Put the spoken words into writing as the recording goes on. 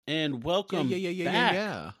And welcome back.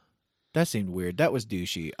 Yeah. That seemed weird. That was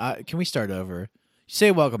douchey. Can we start over?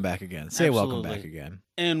 Say welcome back again. Say welcome back again.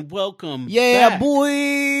 And welcome Yeah, back.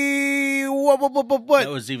 boy. What? That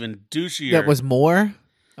was even douchier. That was more?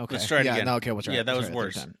 Okay. Let's try it again. No, okay, we'll try Yeah, it. that Let's was try it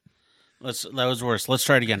worse. third time. That was worse. Let's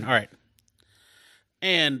try it again. All right.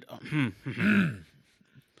 And Okay.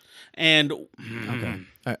 All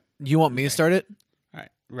right. You want me to start it? All right.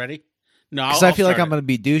 Ready? No, Because I I'll feel like start I'm going to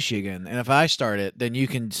be douchey again. And if I start it, then you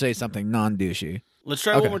can say something non-douchey. Let's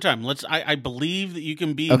try it one more time. I believe that you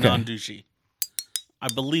can be Okay. non-douchey. I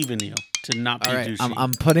believe in you to not be All right. douchey.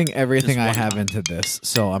 I'm putting everything Just I one have time. into this,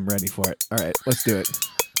 so I'm ready for it. All right. Let's do it.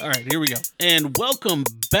 All right, here we go. And welcome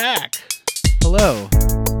back. Hello.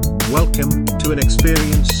 Welcome to an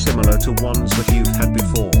experience similar to ones that you've had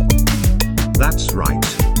before. That's right.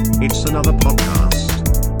 It's another podcast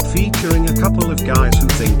featuring a couple of guys who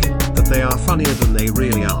think that they are funnier than they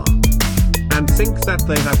really are, and think that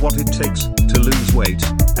they have what it takes to lose weight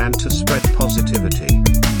and to spread positivity.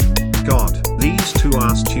 God, these two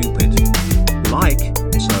are stupid. Like,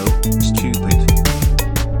 so stupid.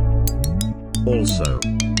 Also,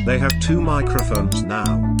 they have 2 microphones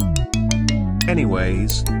now.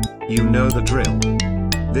 Anyways, you know the drill.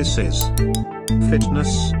 This is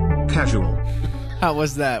Fitness Casual. How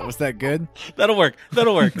was that? Was that good? That'll work.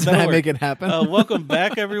 Did I make it happen? Welcome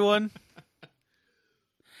back, everyone.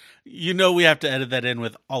 You know we have to edit that in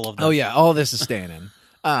with all of them. Oh, yeah. All this is staying in.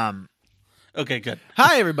 Okay, good.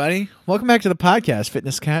 Hi, everybody. Welcome back to the podcast,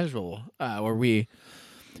 Fitness Casual, where we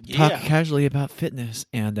talk casually about fitness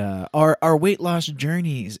and our weight loss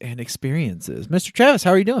journeys and experiences. Mr. Travis,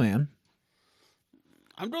 how are you doing, man?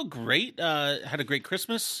 I'm doing great. Had a great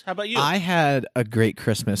Christmas. How about you? I had a great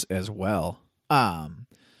Christmas as well.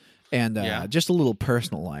 Yeah. Just a little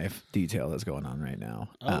personal life detail that's going on right now.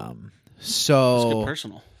 Oh. So Let's get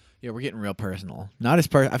personal. yeah, we're getting real personal. Not as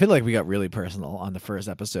I feel like we got really personal on the first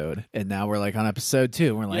episode, and now we're like on episode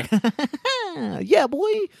 2. We're like, yeah,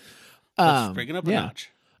 boy. Let's bring it up a yeah. notch.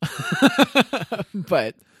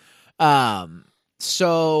 But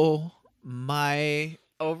so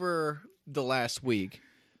over the last week,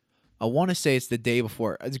 I want to say it's the day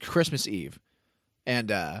before, it's Christmas Eve, and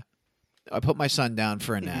I put my son down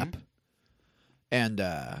for a nap, and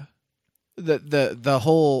the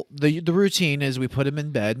whole routine is we put him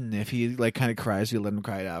in bed, and if he like kind of cries, we let him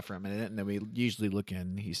cry it out for a minute, and then we usually look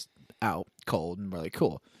in, he's out cold, and we're like,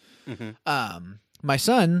 cool. Mm-hmm. My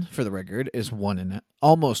son, for the record, is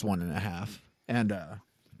almost 1.5, and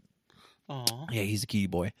Aw. yeah, he's a kitty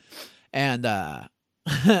boy, and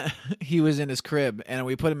he was in his crib, and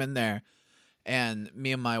we put him in there, and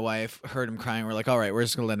me and my wife heard him crying. We're like, all right, we're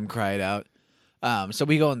just gonna let him cry it out. So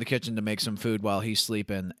we go in the kitchen to make some food while he's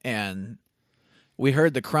sleeping, and we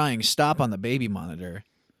heard the crying stop on the baby monitor,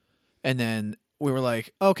 and then we were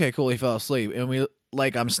like, okay, cool, he fell asleep, and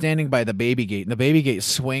I'm standing by the baby gate, and the baby gate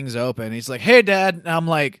swings open. He's like, hey, Dad. And I'm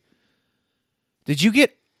like,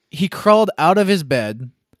 he crawled out of his bed,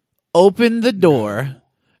 opened the door,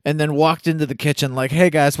 and then walked into the kitchen like, hey,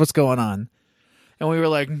 guys, what's going on? And we were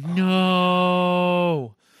like,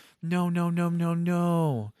 no.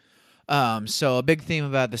 So a big theme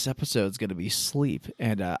about this episode is going to be sleep.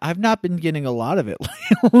 And I've not been getting a lot of it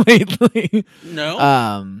lately.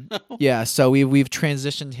 No? Yeah, so we've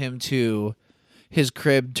transitioned him to his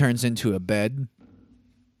crib turns into a bed.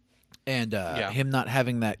 And him not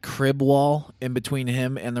having that crib wall in between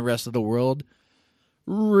him and the rest of the world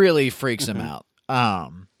really freaks him out.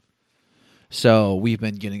 So we've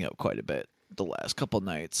been getting up quite a bit the last couple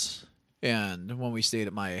nights. And when we stayed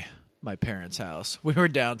at my parents' house, we were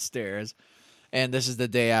downstairs, and this is the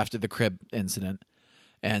day after the crib incident.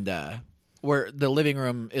 And where the living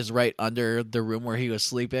room is right under the room where he was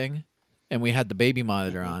sleeping, and we had the baby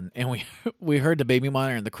monitor on, and we heard the baby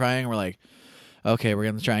monitor and the crying, and we're like, okay, we're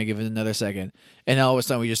going to try and give it another second. And all of a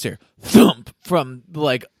sudden we just hear thump from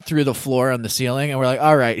like through the floor on the ceiling. And we're like,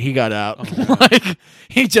 all right, he got out. Oh, like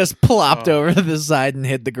he just plopped over to the side and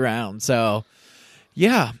hit the ground. So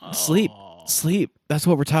yeah, sleep. That's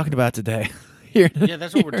what we're talking about today. Yeah,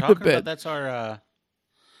 that's what we're talking about. That's our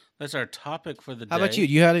topic for the day. How about you?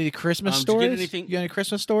 You had any Christmas Did you get stories? anything- You got any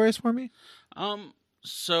Christmas stories for me?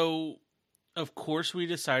 So of course we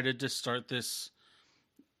decided to start this.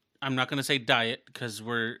 I'm not going to say diet because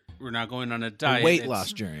we're not going on a diet. Weight It's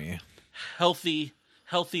loss journey. healthy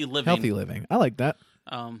living. Healthy living. I like that.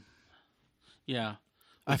 Yeah.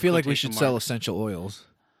 I feel like we quotation should sell marks. essential oils.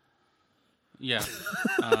 Yeah.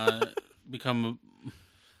 Become.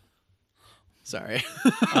 Sorry.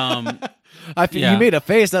 Yeah. You made a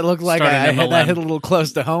face that looked like Starting that MLM. hit a little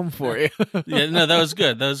close to home for you. Yeah. No, that was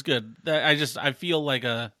good. I feel like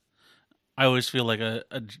I I always feel like a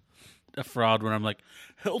fraud when I'm like,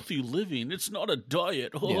 healthy living, it's not a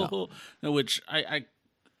diet. Yeah. Which I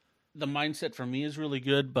the mindset for me is really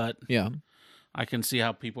good, but Yeah. I can see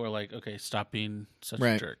how people are like, okay, stop being such a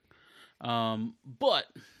Right. jerk. But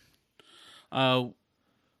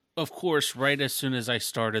of course, right as soon as I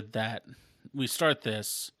started that, we start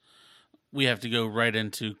this, we have to go right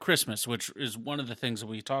into Christmas, which is one of the things that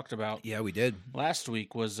we talked about Yeah, we did. last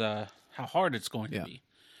week was how hard it's going Yeah. to be.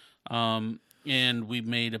 And we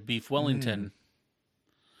made a beef Wellington.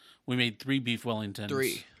 We made 3 beef Wellingtons.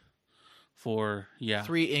 3. For, yeah.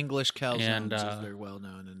 3 English calzones, And, as they're well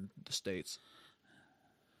known in the States.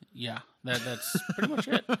 Yeah, that's pretty much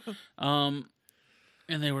it. And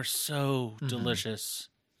they were so delicious.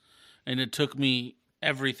 And it took me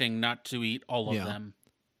everything not to eat all of them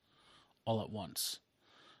all at once.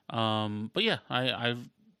 But yeah, I've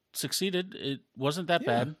succeeded. It wasn't that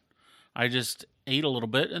bad. I just ate a little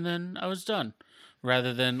bit and then I was done.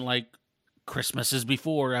 Rather than like Christmases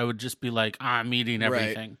before, I would just be like, I'm eating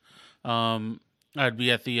everything. I'd be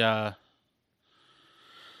at the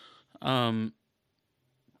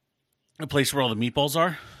a place where all the meatballs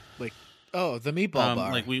are. Like, oh, the meatball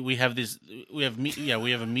bar. Like we have this, we have meat. Yeah,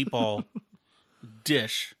 we have a meatball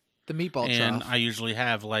dish, the meatball and trough. I usually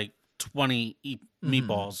have like 20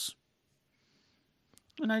 meatballs,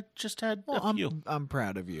 and I just had a few. I'm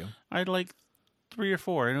proud of you. I had like 3 or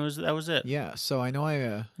 4, and that was it. Yeah, so I know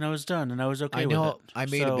And I was done, and I was okay I with know it. I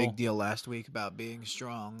made a So, big deal last week about being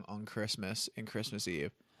strong on Christmas and Christmas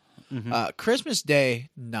Eve. Mhm. Christmas Day,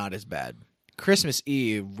 not as bad. Christmas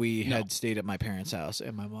Eve, we had stayed at my parents' house,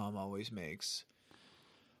 and my mom always makes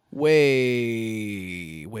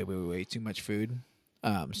way too much food.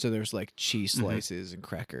 So there's like cheese slices and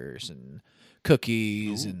crackers and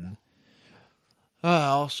cookies and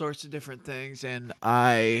all sorts of different things. And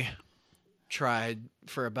I tried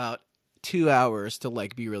for about 2 hours to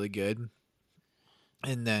like be really good,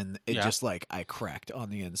 and then it just like I cracked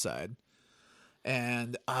on the inside,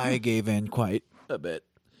 and I gave in quite a bit.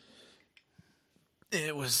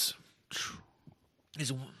 It was it's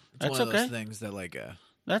That's one of those okay. things that like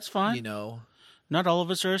That's fine. you know Not all of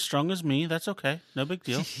us are as strong as me. That's okay. No big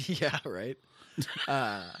deal. yeah, right.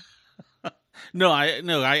 No,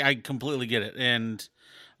 I completely get it. And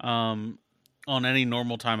on any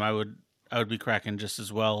normal time, I would be cracking just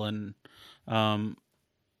as well. And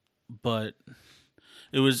but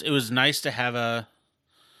it was nice to have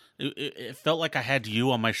it felt like I had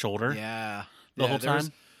you on my shoulder Yeah, the whole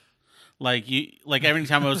time. Like every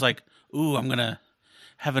time I was like, "Ooh, I'm gonna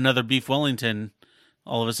have another beef Wellington,"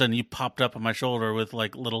 all of a sudden you popped up on my shoulder with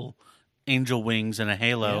like little angel wings and a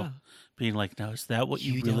halo, Yeah. being like, "Now is that what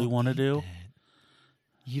you You really don't want to need do? that.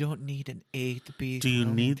 You don't need an 8th beef. Do you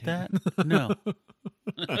need Wellington." that? No."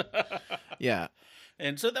 Yeah,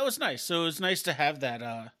 And so that was nice. So it was nice to have that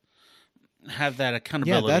yeah.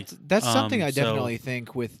 accountability. That's something I So- definitely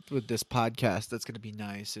think with this podcast that's going to be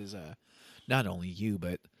nice is not only you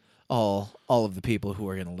but all of the people who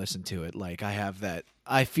are going to listen to it. Like I have that.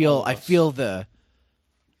 I feel the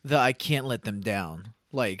I can't let them down.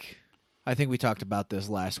 Like I think we talked about this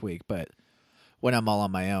last week, but when I'm all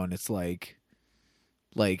on my own, it's like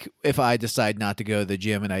if I decide not to go to the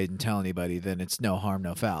gym and I didn't tell anybody, then it's no harm,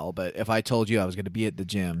 no foul. But if I told you I was going to be at the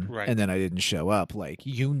gym Right. and then I didn't show up, like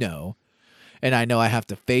and I know I have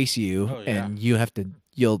to face you, Oh, yeah. and you have to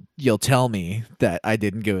you'll tell me that I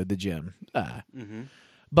didn't go to the gym. Mhm.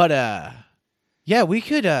 But yeah, we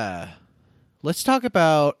could let's talk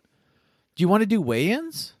about. Do you want to do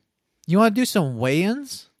weigh-ins? You want to do some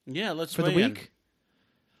weigh-ins Yeah, let's for the weigh in. week?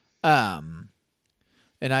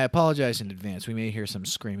 And I apologize in advance. We may hear some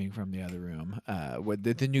screaming from the other room.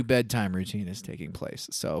 The new bedtime routine is taking place,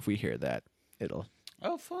 so if we hear that, it'll.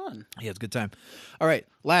 Oh, fun! Yeah, it's a good time. All right,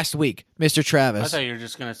 last week, Mr. Travis. I thought you were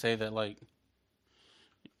just gonna say that like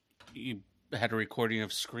you had a recording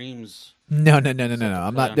of screams. No. I'm play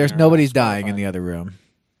not. on There's your, nobody's dying in Spotify. the other room.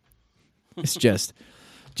 It's just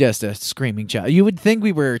a screaming child. You would think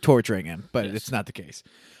we were torturing him, but Yes. it's not the case.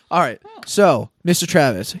 All right. So, Mr.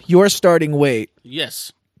 Travis, your starting weight,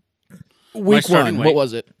 Yes, week starting 1, weight. what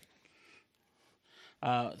was it?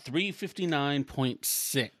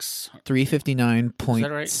 359.6.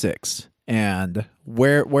 359.6. And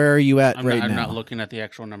where are you at I'm right now? not looking at the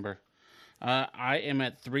actual number. I am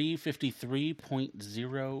at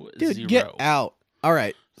 353.00. Dude, get out. All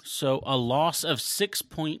right. So a loss of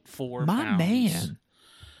 6.4 My pounds man.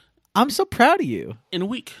 I'm so proud of you. in a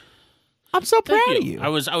week. I'm so Thank proud of you. you. I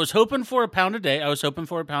was hoping for a pound a day. I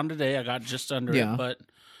got just under Yeah. it, but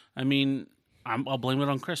I mean, I'll blame it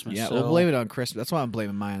on Christmas. Yeah, so, we'll blame it on Christmas. That's why I'm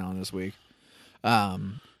blaming mine on this week. Yeah.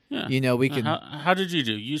 You know, we can. How did you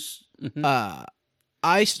do?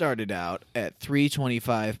 I started out at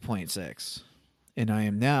 325.6, and I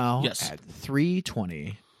am now Yes. at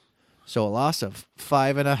 320. So a loss of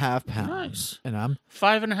 5.5 pounds. Nice. And I'm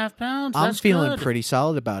 5.5 pounds. I'm That's feeling good. pretty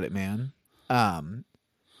solid about it, man.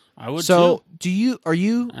 I would So too. are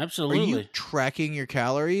you Absolutely. tracking your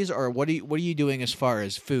calories, or what are you doing as far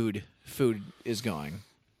as food is going?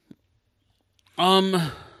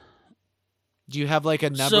 Do you have like a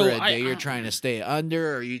number So a day you're trying to stay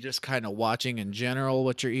under, or are you just kind of watching in general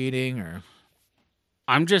what you're eating, or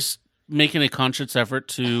I'm just making a conscious effort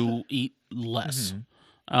to eat less.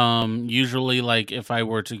 Usually, like if I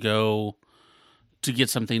were to go to get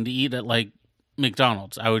something to eat at like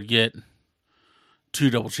McDonald's, I would get 2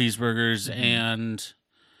 double cheeseburgers and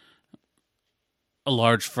a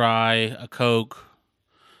large fry, a Coke,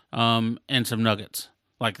 and some nuggets.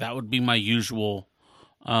 Like that would be my usual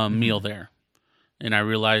meal there. And I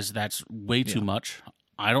realized that's way too much.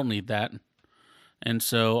 I don't need that. And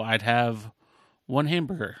so I'd have 1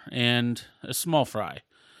 hamburger and a small fry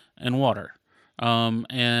and water.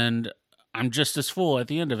 And I'm just as full at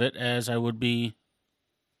the end of it as I would be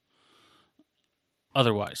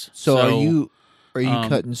otherwise. so are you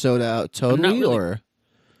cutting soda out totally, really. or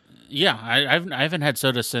Yeah, I haven't had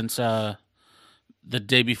soda since the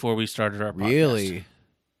day before we started our podcast. really?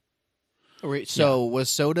 Wait, so was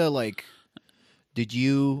soda like? Did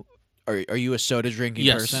you are you a soda drinking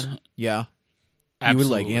Yes. person? Yeah, Absolutely.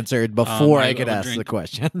 you would like answered before I could would ask the drink-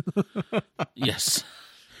 question. Yes.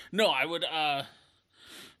 No, I would. I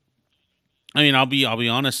mean, I'll be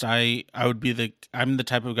honest. I'm the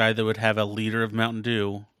type of guy that would have a liter of Mountain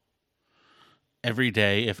Dew every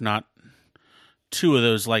day, if not 2 of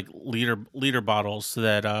those like liter bottles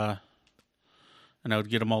that. And I would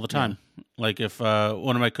get them all the time. Like if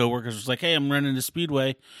one of my coworkers was like, "Hey, I'm running to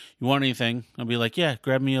Speedway. You want anything?" I'd be like, "Yeah,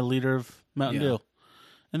 grab me a liter of Mountain Dew,"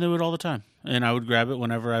 and they would all the time. And I would grab it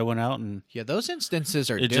whenever I went out, and Yeah, those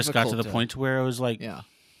instances are. it just got to the point to where I was like, Yeah.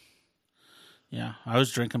 yeah, I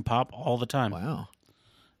was drinking pop all the time. Wow.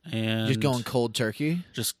 And Just going cold turkey.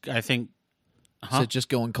 just I think, Is it just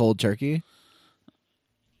going cold turkey?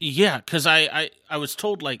 yeah, because I was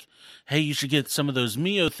told like, hey, you should get some of those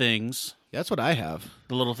Mio things, That's what I have.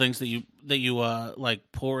 the little things that you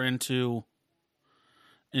like pour into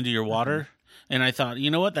your water. And I thought, you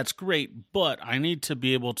know what, that's great, but I need to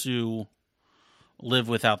be able to live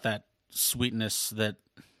without that sweetness that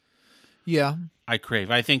Yeah. I crave.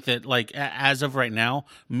 I think that like as of right now,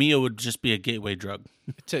 Mio would just be a gateway drug.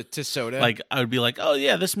 To soda. Like I would be like, oh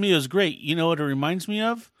yeah, this Mio is great. You know what it reminds me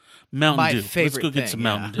of? Mountain My Dew. favorite Let's go get thing, some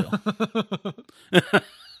Mountain Dew.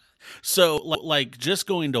 So like just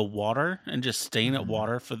going to water and just staying at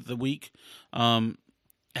water for the week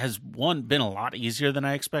has been a lot easier than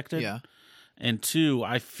I expected. Yeah. And 2,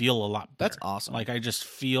 I feel a lot better. That's awesome. Like I just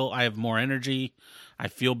feel I have more energy. I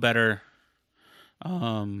feel better.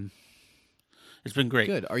 It's been great.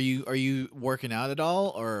 Good. Are you working out at all,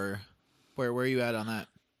 or where are you at on that?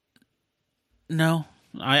 No,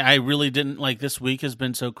 I really didn't. Like this week has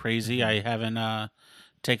been so crazy. I haven't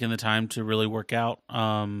taken the time to really work out.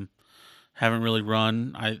 Haven't really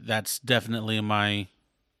run. That's definitely in my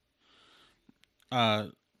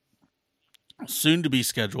soon to be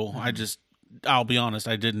schedule. I'll be honest,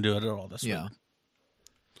 I didn't do it at all this week.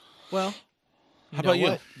 Well, How about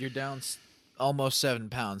you? You're down almost 7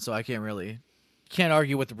 pounds, so I can't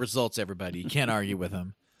argue with the results. Everybody, you can't argue with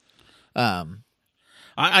them.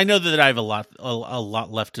 I know that I have a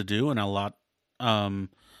lot left to do and a lot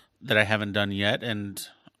that I haven't done yet, and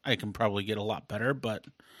I can probably get a lot better. But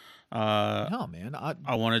No, man.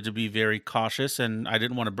 I wanted to be very cautious, and I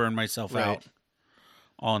didn't want to burn myself Right. out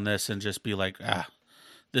on this and just be like,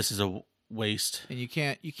 this is a waste. And you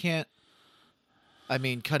can't. I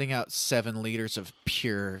mean, cutting out 7 liters of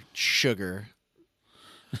pure sugar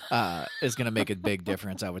is going to make a big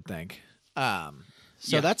difference, I would think. So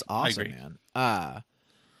Yeah, that's I awesome, agree. man.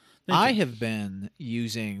 Thank I you. have been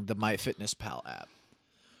using the MyFitnessPal app,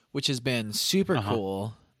 which has been super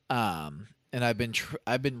cool. And I've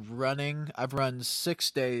been running. I've run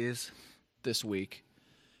 6 days this week,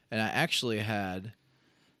 and I actually had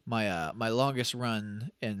my longest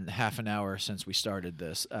run in half an hour since we started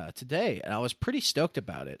this today, and I was pretty stoked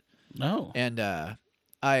about it. No. And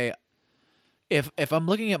if I'm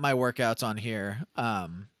looking at my workouts on here,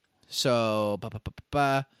 so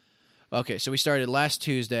okay, so we started last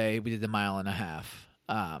Tuesday. We did the 1.5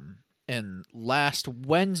 miles, and last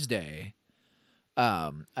Wednesday,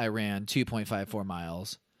 I ran 2.54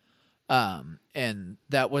 miles. And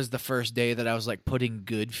that was the first day that I was like putting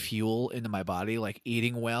good fuel into my body, like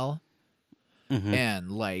eating well. Mhm.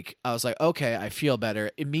 And like, I was like, okay, I feel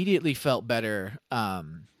better. Immediately felt better.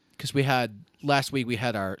 because last week we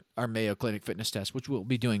had our Mayo Clinic fitness test, which we'll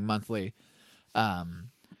be doing monthly.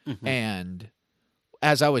 And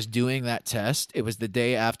as I was doing that test, it was the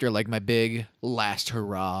day after like my big last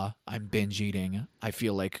hurrah. I'm binge eating. I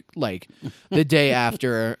feel like the day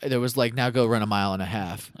after there was like, now go run a mile and a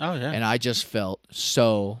half. Oh yeah. And I just felt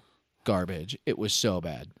so garbage. It was so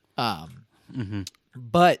bad.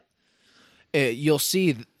 But you'll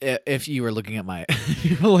see if you were looking at my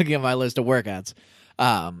list of workouts,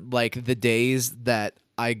 like the days that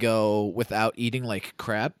I go without eating like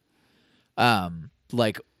crap,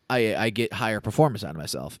 like I get higher performance out of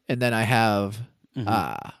myself. And then I have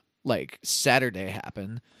like Saturday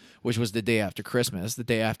happen, which was the day after Christmas, the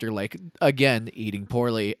day after like again eating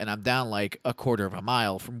poorly, and I'm down like a quarter of a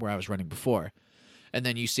mile from where I was running before. And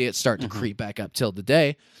then you see it start to creep back up till the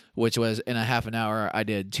day, which was in a half an hour. I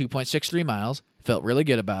did 2.63 miles. Felt really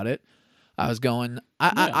good about it. I was going.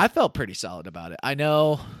 I felt pretty solid about it. I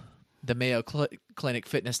know the Mayo Clinic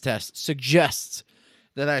fitness test suggests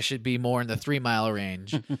that I should be more in the 3 mile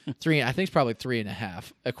range. I think it's probably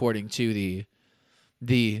 3.5, according to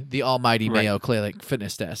the almighty Mayo Clinic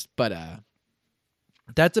fitness test. But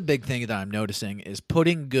that's a big thing that I'm noticing is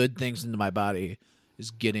putting good things into my body is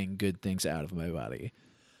getting good things out of my body.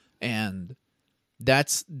 And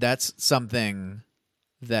that's something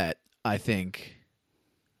that I think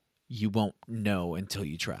you won't know until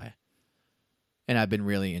you try. And I've been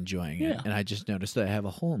really enjoying it. And I just noticed that I have a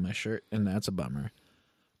hole in my shirt, and that's a bummer.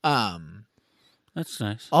 That's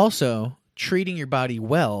nice. Also, treating your body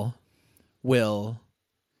well will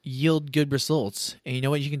yield good results. And you know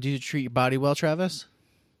what you can do to treat your body well, Travis?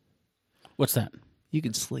 What's that? You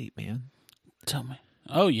can sleep, man. Tell me.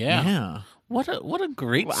 Oh yeah. Yeah. What a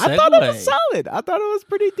great segue. I thought it was solid. I thought it was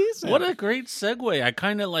pretty decent. What a great segue. I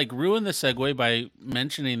kind of like ruined the segue by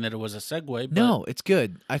mentioning that it was a segue. But no, it's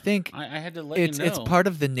good. I think I had to let you know. It's part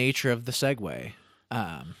of the nature of the segue.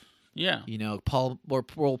 Yeah. You know, Paul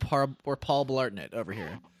Blartnett over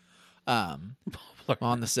here. On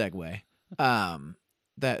the segue.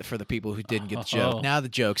 That for the people who didn't get the joke. Now the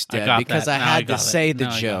joke's dead because I had to say the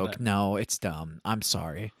joke. No, it's dumb. I'm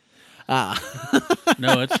sorry. No,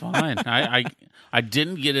 it's fine. I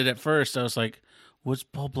didn't get it at first. I was like, what's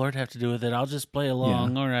Paul Blart have to do with it? I'll just play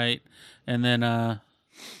along. All right. And then I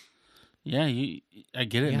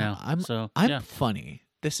get it now. I'm funny.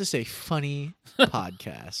 This is a funny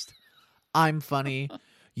podcast. I'm funny.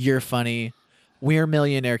 You're funny. We're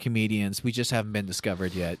millionaire comedians. We just haven't been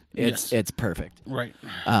discovered yet. It's perfect. Right.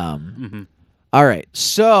 All right.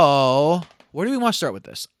 So where do we want to start with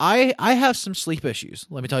this? I have some sleep issues.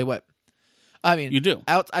 Let me tell you what. I mean, you do.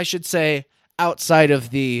 I should say outside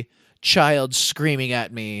of the child screaming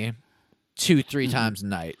at me 2-3 times a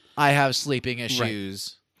night, I have sleeping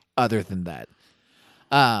issues. Other than that,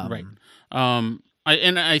 right.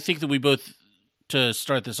 I think that we both, to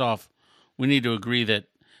start this off, we need to agree that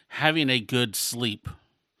having a good sleep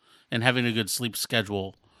and having a good sleep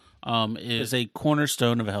schedule is a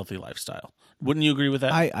cornerstone of a healthy lifestyle. Wouldn't you agree with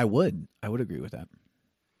that? I would agree with that.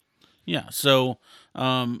 Yeah. So,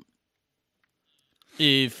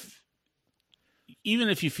 even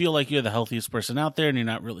if you feel like you're the healthiest person out there and you're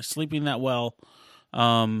not really sleeping that well,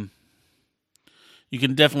 you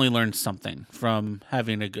can definitely learn something from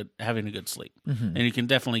having a good sleep, and you can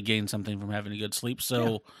definitely gain something from having a good sleep.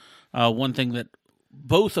 So, one thing that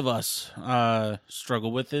both of us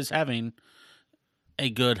struggle with is having a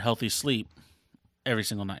good, healthy sleep every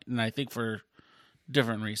single night, and I think for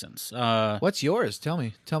different reasons. What's yours? Tell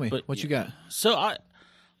me what you got. So,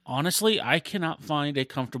 honestly, I cannot find a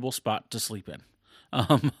comfortable spot to sleep in.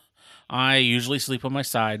 I usually sleep on my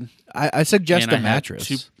side. I suggest a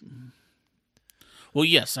mattress. Well,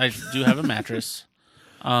 yes, I do have a mattress.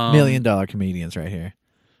 $1 million comedians right here.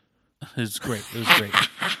 It was great.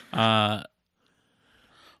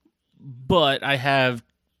 But I have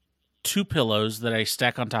 2 pillows that I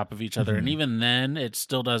stack on top of each other, and even then, it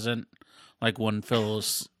still doesn't, like, one pillow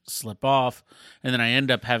slip off, and then I end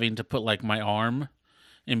up having to put, like, my arm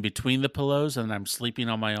in between the pillows, and I'm sleeping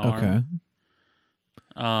on my arm.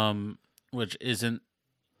 Okay. Which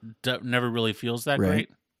never really feels that great.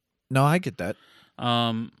 No, I get that.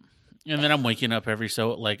 And then I'm waking up every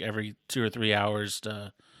 2 or 3 hours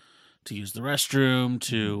to use the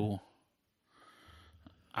restroom.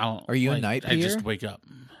 Are you a night peer? I just wake up.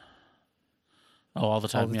 Oh, all the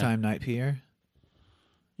time. All the time, night peer.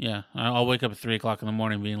 Yeah, I'll wake up at 3 o'clock in the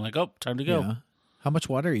morning, being like, "Oh, time to go." Yeah. How much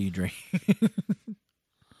water are you drinking?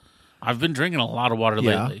 I've been drinking a lot of water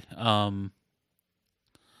lately.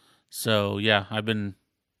 So yeah, I've been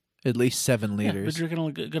at least 7 liters. Yeah, been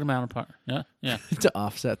drinking a good amount of water. Yeah. To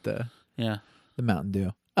offset the Mountain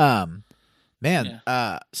Dew. Man,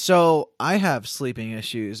 Yeah. so I have sleeping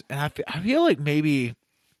issues, and I feel like maybe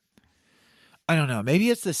I don't know, maybe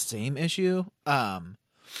it's the same issue. I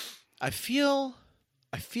feel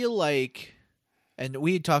like, and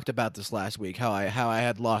we had talked about this last week how I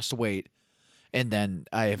had lost weight and then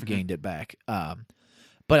I have gained it back.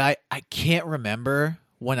 But I can't remember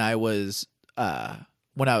when I was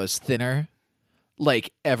thinner,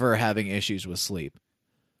 like ever having issues with sleep,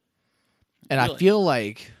 and Really? I feel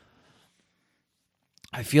like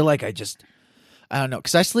I don't know,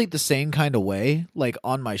 because I sleep the same kind of way, like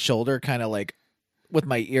on my shoulder, kind of like with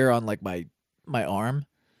my ear on like my arm,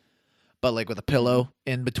 but like with a pillow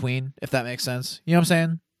in between, if that makes sense. You know what I'm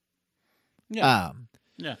saying? Yeah.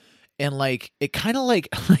 Yeah. And like it kind of like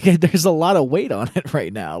there's a lot of weight on it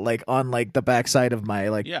right now, like on like the backside of my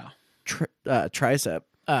like Yeah. tricep.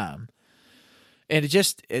 And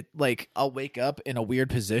it like I'll wake up in a weird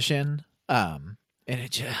position. And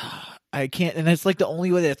it just, I can't, and it's like the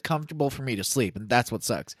only way that's comfortable for me to sleep, and that's what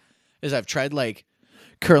sucks. Is I've tried like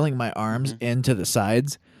curling my arms into the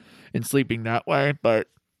sides and sleeping that way, but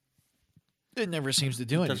it never seems to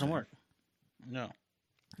do It anything. doesn't work. No.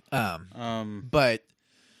 But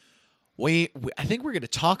we I think we're going to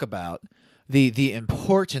talk about the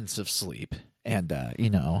importance of sleep, and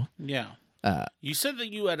Yeah. You said that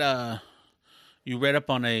you had you read up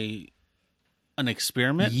on an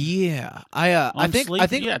experiment. yeah, I On think sleep? I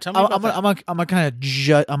think Yeah, tell me about that. I'm gonna kind of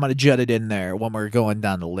jut it in there when we're going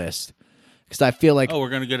down the list, because I feel like Oh, we're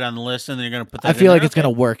gonna go down the list, and then you're gonna put that. I feel in like there? it's gonna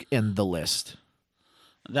Okay. work in the list.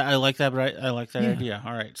 I like that, but I like that Yeah. idea.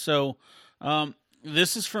 All right, so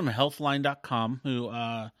this is from Healthline.com, who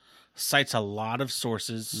cites a lot of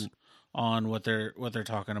sources on what they're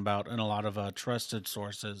talking about, and a lot of trusted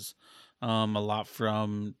sources. A lot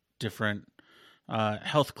from different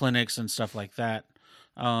health clinics and stuff like that.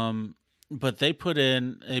 But they put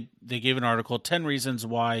in they gave an article, 10 reasons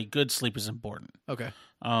why good sleep is important. Okay.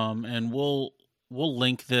 And we'll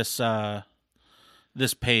link this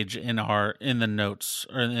this page in the notes,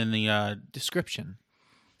 or in the Description.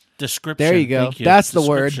 description. There you go. Thank you. That's the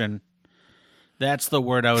word. Description. That's the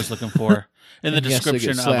word I was looking for. In the And yes, they get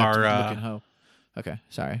description of slapped with our looking hoe. Okay,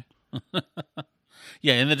 sorry.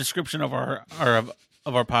 in the description of our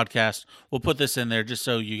podcast, we'll put this in there just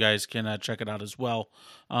so you guys can check it out as well.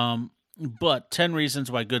 But 10 reasons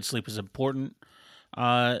why good sleep is important.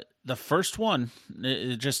 The first one,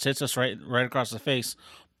 it just hits us right across the face.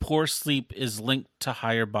 Poor sleep is linked to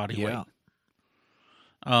higher body weight.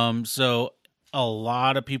 So a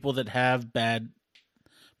lot of people that have bad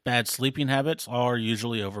sleeping habits are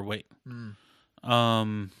usually overweight.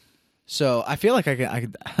 So I feel like I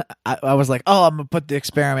was like, oh, I'm gonna put the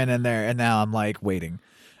experiment in there, and now I'm like waiting,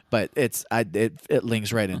 but it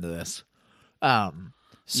links right into this.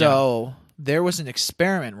 So there was an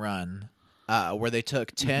experiment run where they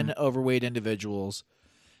took 10 overweight individuals,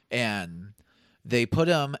 and they put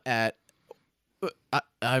them at.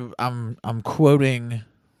 I'm quoting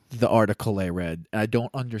the article I read. I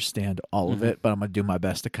don't understand all of it, but I'm gonna do my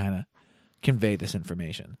best to kind of convey this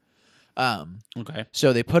information. Okay.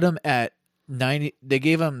 So they put them at 90. They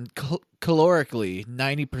gave them calorically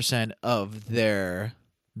 90% of their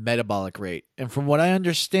metabolic rate, and from what I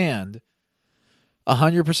understand,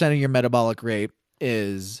 100% of your metabolic rate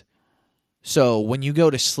is. So when you go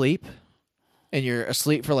to sleep, and you're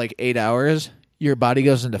asleep for like 8 hours, your body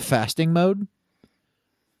goes into fasting mode.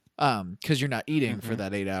 Because you're not eating for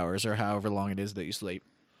that 8 hours or however long it is that you sleep.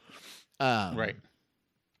 Right.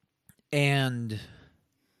 And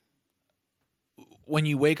when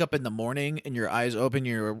you wake up in the morning and your eyes open,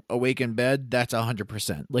 you're awake in bed, that's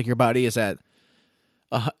 100%. Like your body is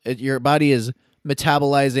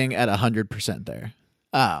metabolizing at 100% there.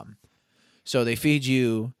 So they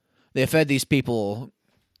fed these people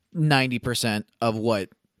 90% of what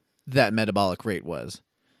that metabolic rate was.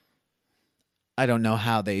 I don't know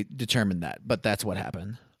how they determined that, but that's what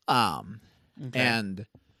happened. And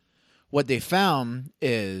what they found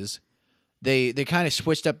is they kind of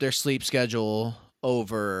switched up their sleep schedule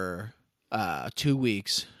over 2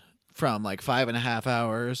 weeks, from like 5.5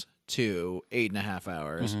 hours to 8.5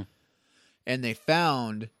 hours. And they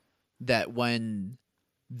found that when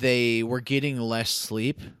they were getting less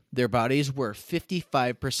sleep, their bodies were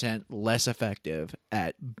 55% less effective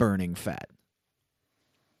at burning fat.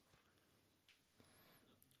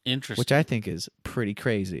 Interesting. Which I think is pretty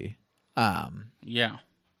crazy. Yeah.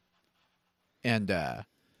 And,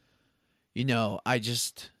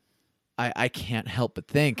 I can't help but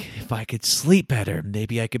think, if I could sleep better,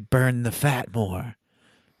 maybe I could burn the fat more.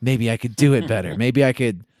 Maybe I could do it better. Maybe I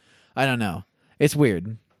could, I don't know. It's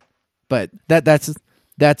weird. But that's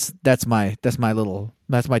my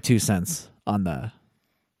 2 cents on the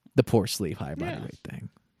poor sleep, high body Yeah. weight thing.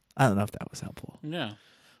 I don't know if that was helpful. Yeah.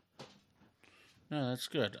 No, that's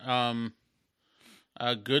good.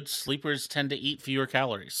 Good sleepers tend to eat fewer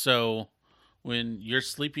calories. So when you're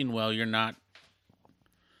sleeping well, you're not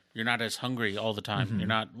as hungry all the time. You're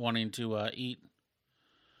not wanting to eat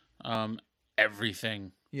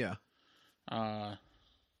everything. Yeah.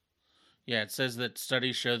 Yeah, it says that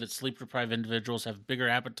studies show that sleep-deprived individuals have bigger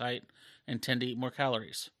appetite and tend to eat more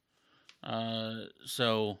calories.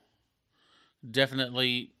 So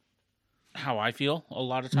definitely how I feel a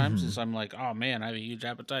lot of times is I'm like, oh man, I have a huge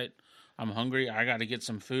appetite. I'm hungry. I got to get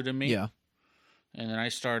some food in me. Yeah. And then I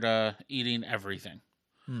start eating everything.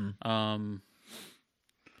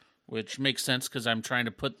 Which makes sense because I'm trying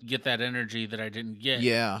to get that energy that I didn't get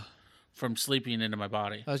Yeah. from sleeping into my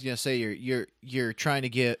body. I was gonna say you're trying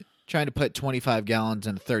to put 25 gallons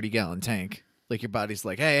in a 30-gallon tank. Like your body's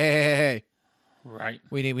like, hey, Right.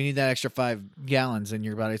 we need that extra 5 gallons, and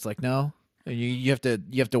your body's like, no. And you have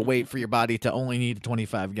to wait for your body to only need a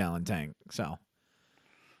 25-gallon tank. So,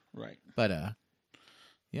 Right. but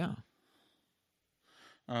yeah.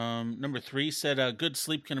 Number 3 said good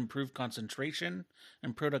sleep can improve concentration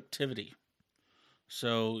and productivity.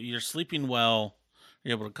 So you're sleeping well,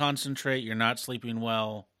 you're able to concentrate. You're not sleeping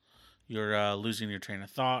well, you're losing your train of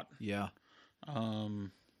thought. Yeah.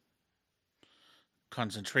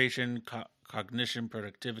 Concentration, cognition,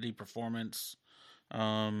 productivity, performance.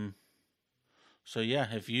 So yeah,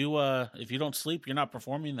 if you don't sleep, you're not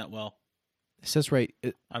performing that well. It says right.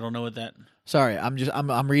 I don't know what that. Sorry,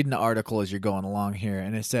 I'm reading the article as you're going along here,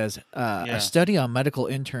 and it says a study on medical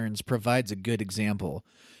interns provides a good example.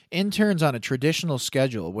 Interns on a traditional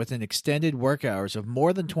schedule with an extended work hours of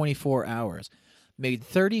more than 24 hours made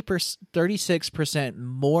 36%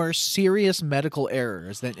 more serious medical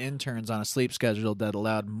errors than interns on a sleep schedule that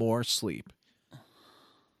allowed more sleep.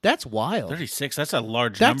 That's wild. 36. That's a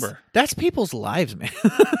large number. That's people's lives, man.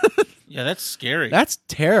 Yeah, that's scary. That's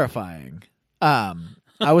terrifying.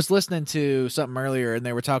 I was listening to something earlier, and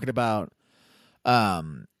they were talking about how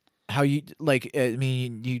you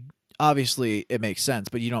you obviously it makes sense,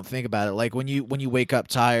 but you don't think about it. Like when you wake up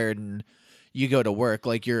tired and you go to work,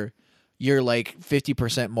 like you're like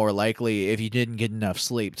 50% more likely if you didn't get enough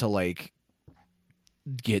sleep to like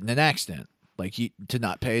get in an accident, like to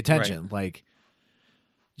not pay attention. Right. Like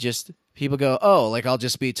just people go, oh, like I'll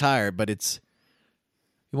just be tired, but it's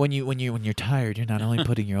when you're tired, you're not only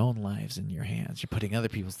putting your own lives in your hands, you're putting other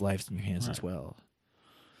people's lives in your hands as well.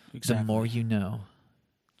 Exactly. The more you know.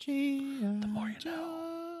 The more you know.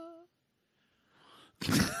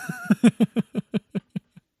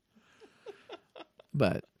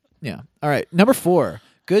 But yeah. All right. Number 4.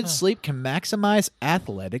 Good sleep can maximize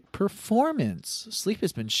athletic performance. Sleep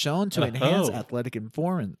has been shown to enhance athletic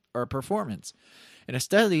performance. In a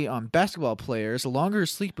study on basketball players, longer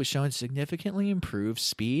sleep was shown to significantly improve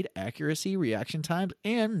speed, accuracy, reaction times,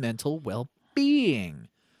 and mental well-being.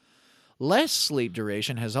 Less sleep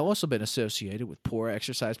duration has also been associated with poor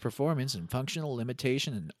exercise performance and functional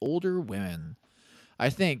limitation in older women.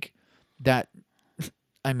 I think that,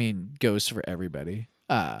 goes for everybody.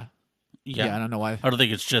 Yeah, I don't know why. I don't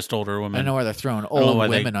think it's just older women. I don't know why they're throwing old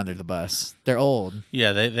women under the bus. They're old.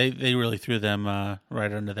 Yeah, they really threw them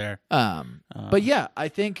right under there. But yeah, I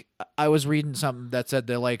think I was reading something that said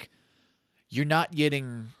that like you're not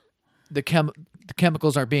getting the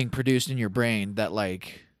chemicals aren't being produced in your brain that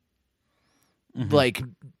like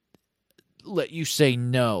let you say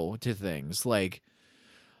no to things like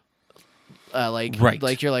right.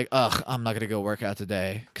 Like you're like, ugh, I'm not gonna go work out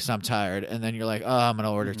today because I'm tired, and then you're like, oh, I'm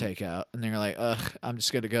gonna order takeout, and then you're like, ugh, I'm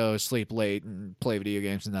just gonna go sleep late and play video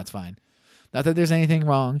games, and that's fine. Not that there's anything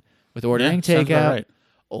wrong with ordering takeout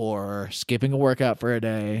or skipping a workout for a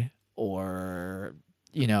day or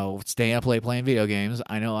staying up late playing video games.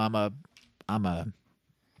 I know I'm a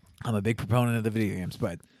big proponent of the video games,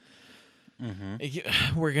 but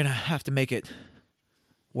we're gonna have to make it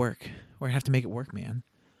work. We're gonna have to make it work, man.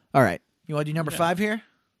 All right. You want to do number 5 here?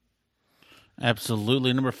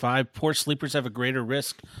 Absolutely. Number 5, poor sleepers have a greater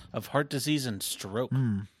risk of heart disease and stroke.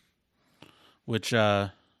 Which,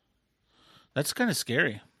 that's kind of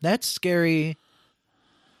scary. That's scary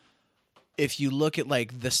if you look at,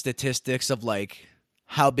 like, the statistics of, like,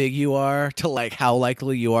 how big you are to, like, how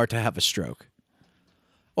likely you are to have a stroke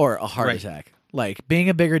or a heart attack. Like, being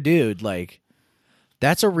a bigger dude, like,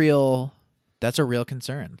 that's a real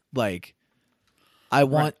concern. Like, I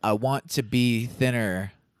want to be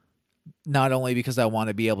thinner, not only because I want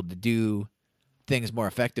to be able to do things more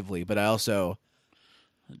effectively, but I also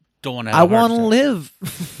don't want to. I want to live,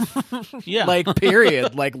 yeah, like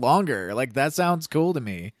period, like longer. Like that sounds cool to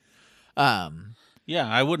me. Yeah, Yeah,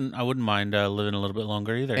 I wouldn't mind living a little bit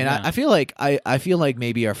longer either. And yeah. I feel like I feel like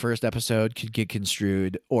maybe our first episode could get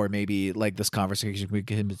construed, or maybe like this conversation could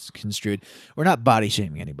get construed. We're not body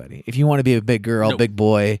shaming anybody. If you want to be a big girl, Nope. big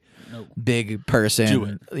boy, Nope. big person,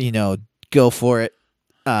 Do it. Go for it.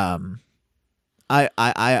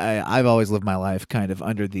 I've always lived my life kind of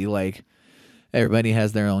under the like, everybody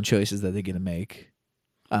has their own choices that they get to make.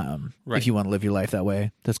 Right. If you want to live your life that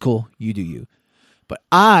way, that's cool. You do you. But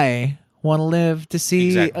I want to live to see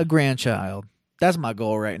Exactly. a grandchild. That's my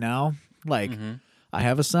goal right now. Like, Mm-hmm. I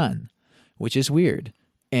have a son, which is weird.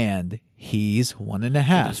 And he's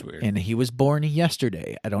 1.5. is weird. And he was born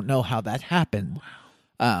yesterday. I don't know how that happened.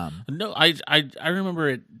 No, I remember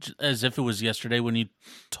it as if it was yesterday when you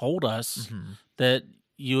told us that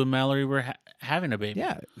you and Mallory were having a baby.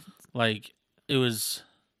 Yeah. Like it was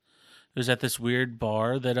at this weird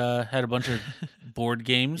bar that had a bunch of board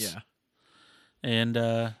games. Yeah. And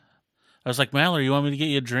I was like, Mallory, you want me to get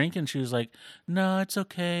you a drink? And she was like, no, it's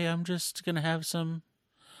okay. I'm just gonna have some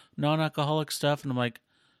non-alcoholic stuff. And I'm like,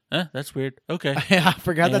 that's weird. Okay. I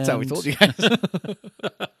forgot that's how we And- told you guys.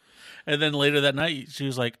 And then later that night, she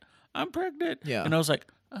was like, I'm pregnant. Yeah. And I was like,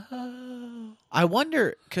 oh. I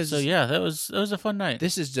wonder, because So yeah, that was a fun night.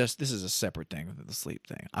 this is a separate thing than the sleep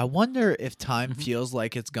thing. I wonder if time Mm-hmm. feels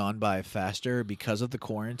like it's gone by faster because of the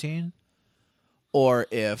quarantine, or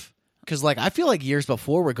if, because like I feel like years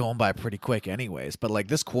before were going by pretty quick anyways, but like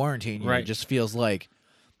this quarantine year Right. just feels like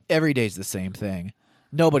every day's the same thing.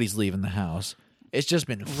 Nobody's leaving the house. It's just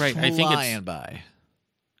been Right, I think it's- flying by.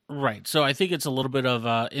 Right. So I think it's a little bit of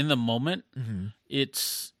in the moment, Mm-hmm. it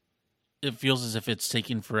feels as if it's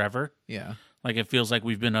taking forever. Yeah. Like it feels like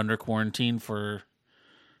we've been under quarantine for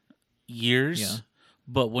years. Yeah.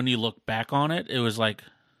 But when you look back on it, it was like,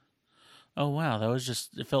 oh wow,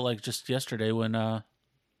 it felt like just yesterday when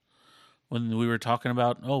we were talking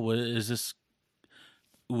about, is this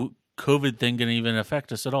COVID thing going to even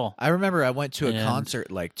affect us at all? I remember I went to a And-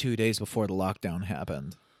 concert like 2 days before the lockdown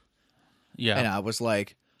happened. Yeah. And I was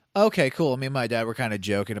like, okay, cool. Me and my dad were kind of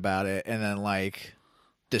joking about it. And then, like,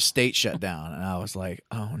 the state shut down. And I was like,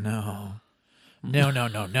 oh, no. No.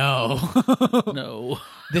 No.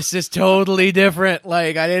 This is totally different.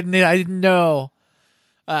 Like, I didn't know.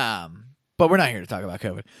 But we're not here to talk about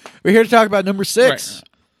COVID. We're here to talk about number 6.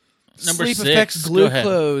 Number Sleep 6, affects go ahead.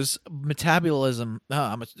 glucose metabolism.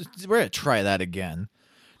 We're going to try that again.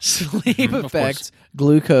 Sleep Of affects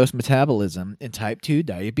glucose metabolism and type 2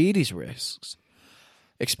 diabetes risks.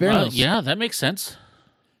 Yeah, that makes sense.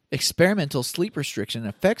 Experimental sleep restriction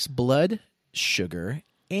affects blood sugar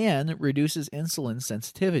and reduces insulin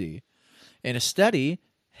sensitivity. In a study,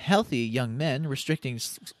 healthy young men restricting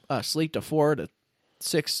sleep to 4 to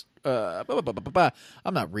 6.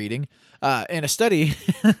 I'm not reading. In a study,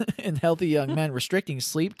 in healthy young men restricting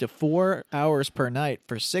sleep to 4 hours per night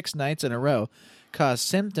for 6 nights in a row caused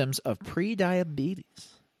symptoms of pre-diabetes,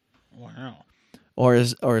 Wow. or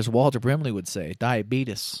as Walter Brimley would say,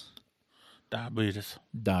 diabetes. Diabetes.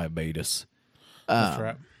 Diabetes. That's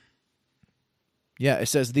right. Yeah, it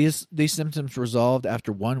says these symptoms resolved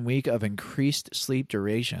after 1 week of increased sleep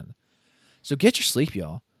duration. So get your sleep,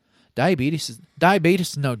 y'all. Diabetes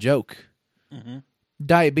is no joke. Mm-hmm.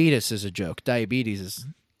 Diabetes is a joke. Diabetes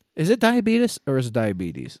is it diabetes or is it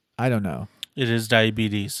diabetes? I don't know. It is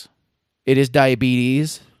diabetes. It is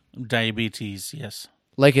diabetes. Diabetes, yes.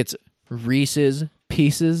 Like it's Reese's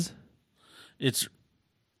Pieces. It's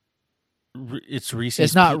Reese's.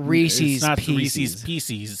 It's not Reese's It's not Pieces. Reese's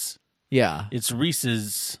Pieces. Yeah, It's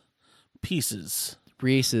Reese's Pieces.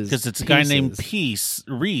 Reese's. Because it's a guy named Pieces.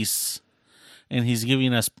 Reese, and he's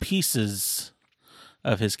giving us pieces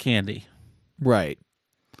of his candy. Right.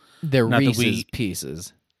 They're Not that Reese's we-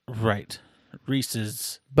 Pieces. Right.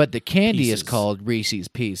 Reese's. But the candy is Pieces. called Reese's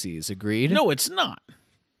Pieces. Agreed? No, it's not.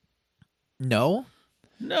 No?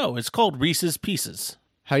 No, it's called Reese's Pieces.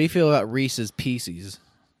 How do you feel about Reese's Pieces?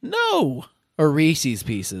 No. Or Reese's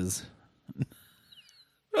Pieces?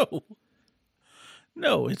 No.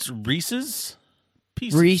 No, it's Reese's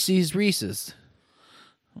Pieces. Reese's.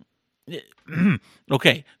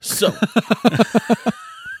 Okay, so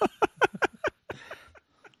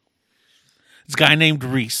it's a guy named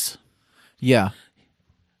Reese. Yeah.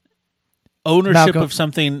 Ownership Malcolm- of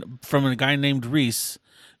something from a guy named Reese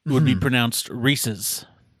would be pronounced Reese's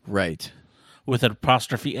Right. with an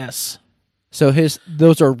apostrophe S. So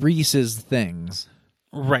those are Reese's things.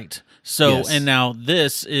 Right. So, Yes. and now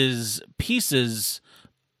this is pieces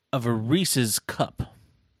of a Reese's cup.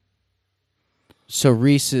 So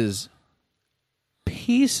Reese's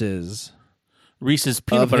Pieces Reese's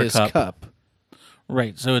peanut of butter his cup. cup.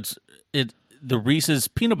 Right. So it's the Reese's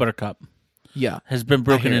peanut butter cup Yeah. has been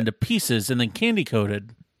broken hear it. into pieces and then candy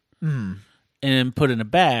coated Mm. and put in a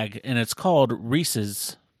bag, and it's called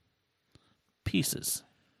Reese's Pieces.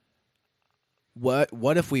 What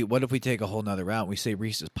if we take a whole nother route and we say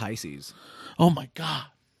Reese's Pisces? Oh my God.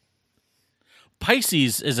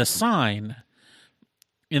 Pisces is a sign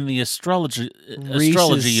in the astrology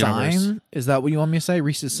Reese's universe. sign? Is that what you want me to say?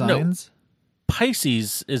 Reese's No. signs?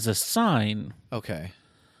 Pisces is a sign Okay.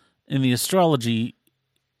 in the astrology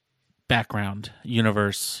background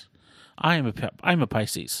universe. I'm a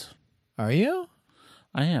Pisces. Are you?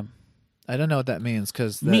 I am. I don't know what that means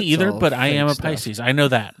because Me either, but I am a Pisces. I know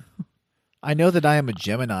that. I know that I am a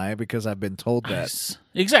Gemini because I've been told that.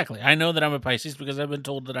 Exactly. I know that I'm a Pisces because I've been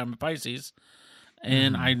told that I'm a Pisces,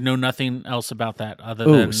 and I know nothing else about that other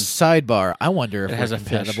Ooh, than. sidebar. I wonder if it we're has a fish.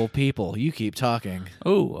 compatible people. You keep talking.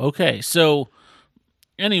 Oh, okay. So,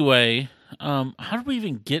 anyway, how did we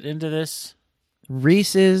even get into this?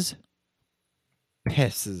 Reese's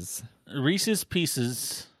Pisses. Reese's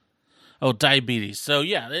Pieces. Oh, diabetes. So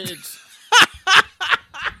yeah, it's.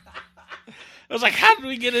 I was like, how did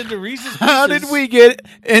we get into Reese's Pieces? How did we get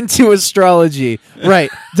into astrology? Right,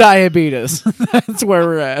 diabetes. That's where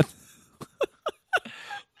we're at.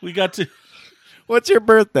 We got to What's your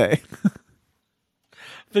birthday?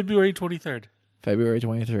 February 23rd. February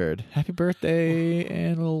 23rd. Happy birthday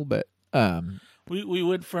in a little bit. We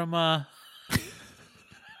went from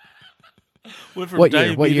What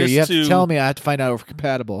year? What year? diabetes You have to to tell me. I have to find out if we're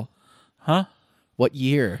compatible. Huh? What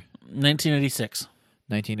year? 1986.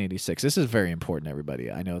 1986. This is very important,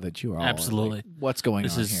 everybody. I know that you are all Absolutely. like, what's going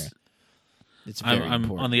This on is. here? It's very I'm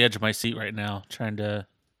important. on the edge of my seat right now, trying to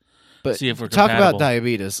but see if we're talk compatible. about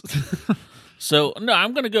diabetes. So no,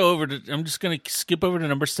 I'm going to go over to. I'm just going to skip over to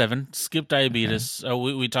number 7. Skip diabetes. Oh,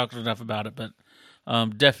 we talked enough about it, but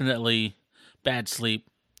definitely bad sleep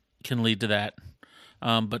can lead to that.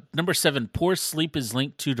 But number 7, poor sleep is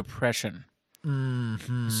linked to depression.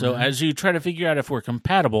 Mm-hmm. So as you try to figure out if we're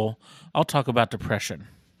compatible, I'll talk about depression.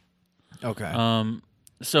 Okay.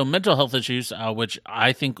 So mental health issues, which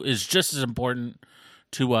I think is just as important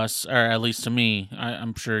to us, or at least to me,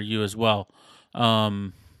 I'm sure you as well,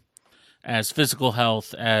 as physical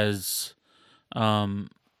health, as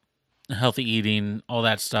healthy eating, all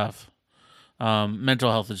that stuff.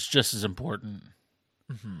 Mental health is just as important.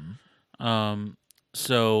 Mm-hmm.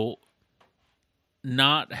 So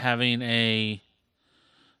not having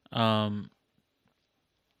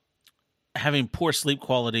having poor sleep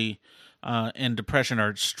quality and depression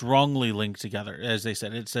are strongly linked together. As they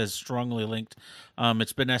said, it says strongly linked.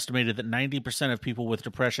 It's been estimated that 90% of people with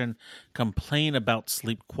depression complain about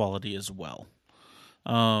sleep quality as well.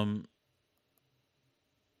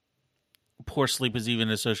 Poor sleep is even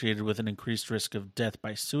associated with an increased risk of death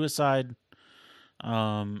by suicide.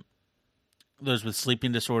 Those with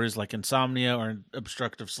sleeping disorders like insomnia or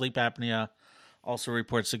obstructive sleep apnea also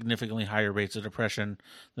report significantly higher rates of depression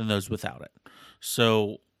than those without it.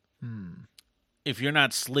 So, if you're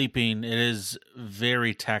not sleeping, it is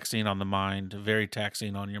very taxing on the mind, very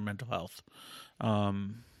taxing on your mental health,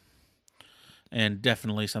 and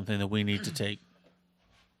definitely something that we need to take.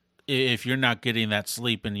 If you're not getting that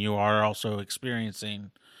sleep and you are also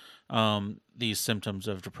experiencing these symptoms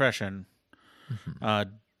of depression,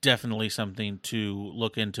 definitely something to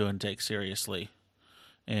look into and take seriously,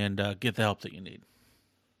 and get the help that you need.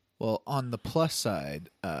 Well, on the plus side,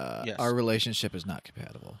 Yes. our relationship is not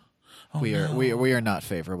compatible. Oh, we no. are not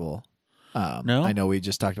favorable. No? I know we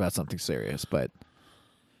just talked about something serious, but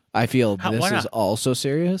I feel Why this is not? also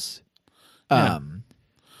serious. Yeah.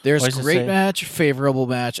 There's Why does it great say- match, favorable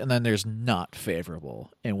match, and then there's not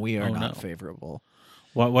favorable, and we are Oh, not no. favorable.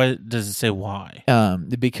 Why does it say why?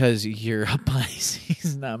 Because you're a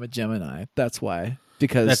Pisces and I'm a Gemini. That's why.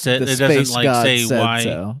 Because That's it? the It doesn't, space like, god say said why-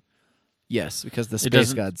 so. Yes, because the space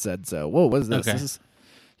doesn't- god said so. Whoa, what is this? Okay.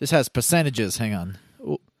 This has percentages. Hang on.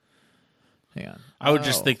 Ooh. Hang on. I would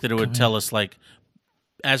just think that it would come tell us, like,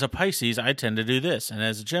 as a Pisces, I tend to do this, and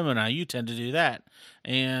as a Gemini, you tend to do that,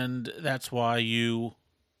 and that's why you.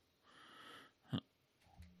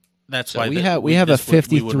 That's So why we have a this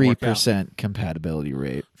would work out. 53% compatibility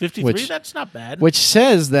rate, 53. which- That's not bad. which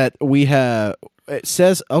says that we have. It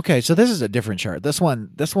says okay, so this is a different chart. This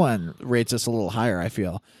one rates us a little higher. I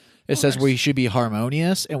feel it says nice. we should be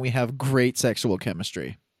harmonious and we have great sexual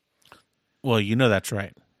chemistry. Well, you know that's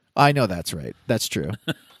right. I know that's right. That's true.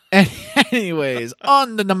 Anyways,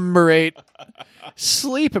 on to number 8,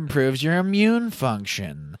 sleep improves your immune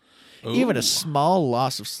function. Even Ooh. a small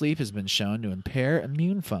loss of sleep has been shown to impair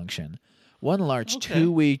immune function. One large Okay.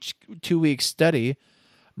 2-week study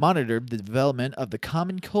monitored the development of the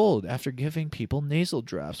common cold after giving people nasal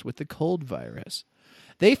drops with the cold virus.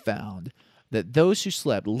 They found that those who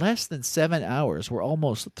slept less than 7 hours were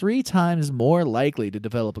almost 3 times more likely to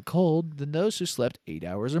develop a cold than those who slept 8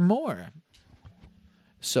 hours or more.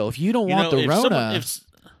 So if you don't want the Rona,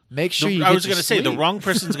 make sure you. I was going to say the wrong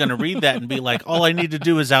person's going to read that and be like, "All I need to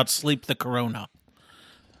do is outsleep the Corona."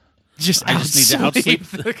 I just need to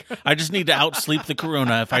outsleep. I just need to outsleep the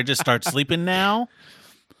Corona. If I just start sleeping now,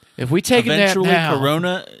 if we take eventually a nap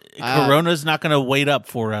now, Corona's not going to wait up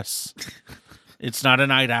for us. It's not a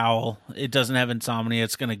night owl. It doesn't have insomnia.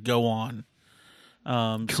 It's going to go on.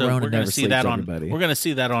 So we're going to see that on. We're going to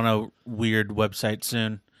see that on a weird website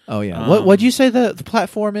soon. Oh yeah. What'd you say the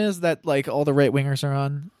platform is that like all the right wingers are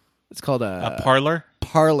on? It's called a Parler.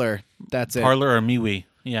 Parler. That's it. Parler or MeWe.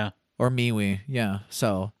 Yeah. Or MeWe. Yeah.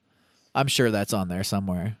 So I'm sure that's on there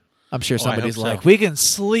somewhere. I'm sure somebody's like, we can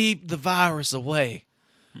sleep the virus away.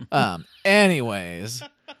 Anyways,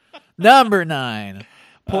 number 9.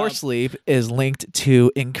 Poor sleep is linked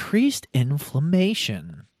to increased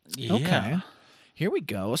inflammation. Yeah. Okay. Here we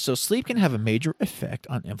go. So sleep can have a major effect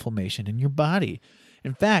on inflammation in your body.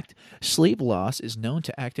 In fact, sleep loss is known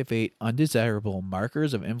to activate undesirable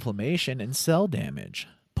markers of inflammation and cell damage.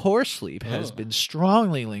 Poor sleep has been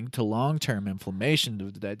strongly linked to long-term inflammation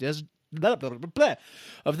of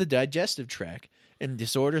the digestive tract and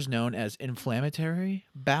disorders known as inflammatory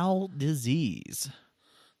bowel disease.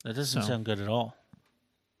 That doesn't sound good at all.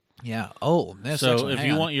 Yeah. Oh, so if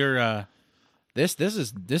you want your this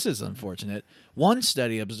is unfortunate. One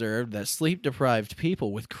study observed that sleep-deprived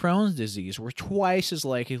people with Crohn's disease were twice as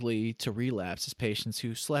likely to relapse as patients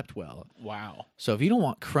who slept well. Wow. So if you don't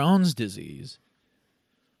want Crohn's disease,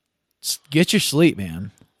 get your sleep,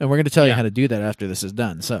 man. And we're going to tell you how to do that after this is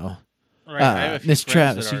done. So, right, I have a few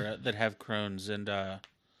friends that have Crohn's, and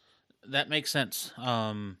that makes sense.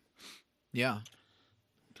 Yeah.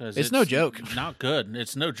 It's no joke. Not good.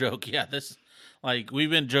 It's no joke. Yeah, we've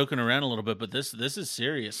been joking around a little bit, but this is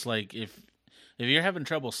serious. Like if you're having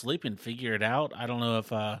trouble sleeping, figure it out. I don't know if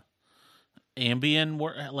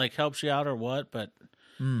Ambien helps you out or what, but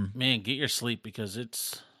man, get your sleep because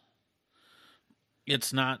it's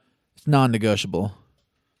non-negotiable.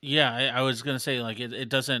 Yeah, I was gonna say it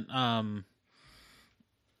doesn't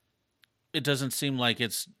seem like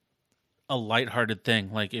it's a lighthearted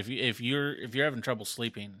thing. Like if you're having trouble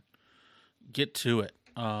sleeping, get to it.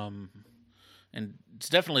 And it's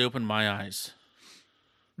definitely opened my eyes.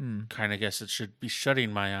 Kind of guess it should be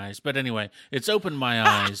shutting my eyes, but anyway, it's opened my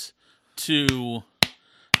eyes to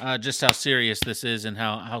just how serious this is and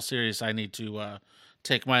how serious I need to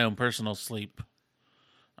take my own personal sleep.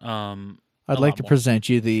 I'd like to present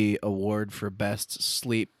you the award for best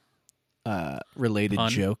sleep related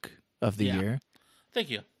joke of the year. Thank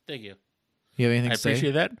you. You have anything to say? I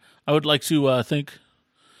appreciate that. I would like to thank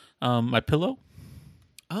my pillow.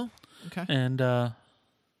 Oh, okay. And I'd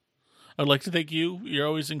like to thank you. You're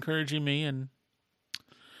always encouraging me, and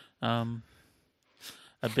a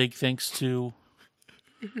big thanks to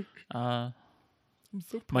my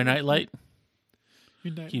nightlight.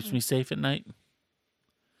 Keeps me safe at night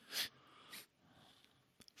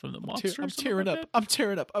from the monsters. I'm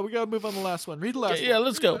tearing up. Oh, we gotta move on to the last one. Read the last one. Yeah,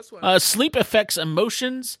 let's go. Sleep affects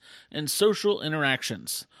emotions and social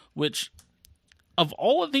interactions, which of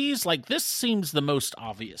all of these, this seems the most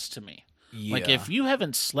obvious to me. Yeah. Like, if you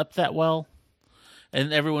haven't slept that well,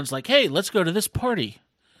 and everyone's like, hey, let's go to this party,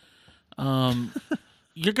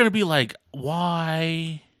 you're going to be like,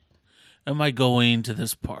 why am I going to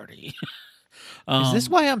this party? Is this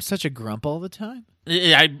why I'm such a grump all the time?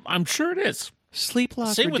 I'm sure it is. Sleep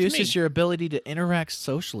loss reduces your ability to interact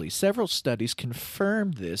socially. Several studies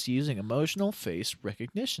confirmed this using emotional face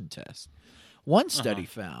recognition tests. One study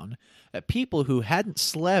found that people who hadn't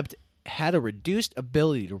slept had a reduced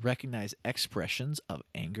ability to recognize expressions of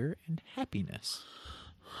anger and happiness.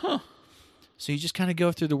 Huh. So you just kind of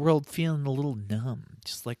go through the world feeling a little numb,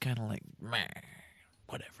 just kind of meh,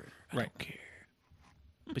 whatever. I don't care.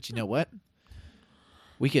 But you know what?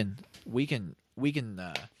 We can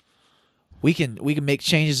make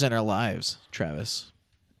changes in our lives, Travis.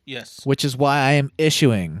 Yes. Which is why I am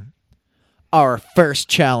issuing our first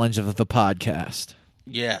challenge of the podcast.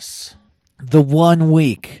 Yes. The 1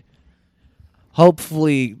 week.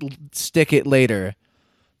 Hopefully stick it later.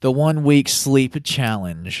 The 1 week sleep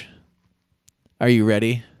challenge. Are you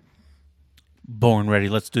ready? Born ready.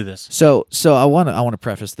 Let's do this. So I want to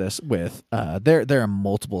preface this with there are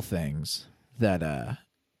multiple things that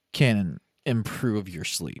can improve your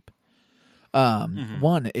sleep.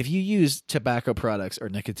 One, if you use tobacco products or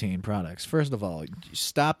nicotine products, first of all,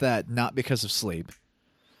 stop that, not because of sleep,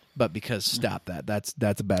 but because stop that. That's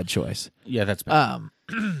a bad choice. Yeah, that's bad.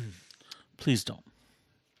 Please don't.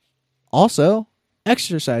 Also,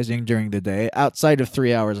 exercising during the day outside of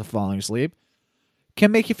 3 hours of falling asleep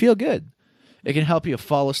can make you feel good. It can help you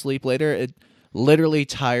fall asleep later. It literally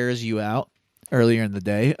tires you out earlier in the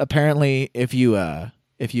day. Apparently, if you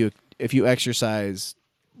exercise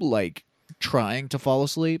like trying to fall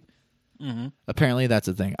asleep, apparently that's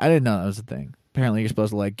a thing. I didn't know that was a thing. Apparently, you're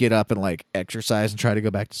supposed to like get up and like exercise and try to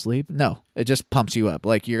go back to sleep. No, it just pumps you up.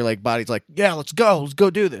 Like your like body's like, yeah, let's go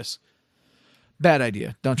do this. Bad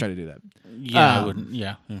idea. Don't try to do that. Yeah, I wouldn't.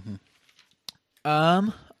 Yeah.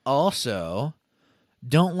 Also,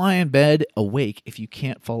 don't lie in bed awake if you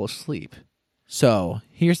can't fall asleep. So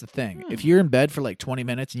here's the thing: if you're in bed for like 20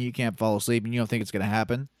 minutes and you can't fall asleep and you don't think it's going to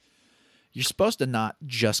happen, you're supposed to not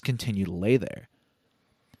just continue to lay there.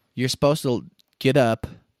 You're supposed to get up,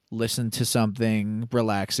 listen to something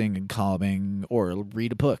relaxing and calming, or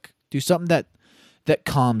read a book. Do something that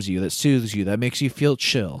calms you, that soothes you, that makes you feel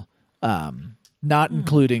chill. Not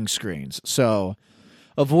including screens. So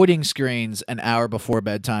avoiding screens an hour before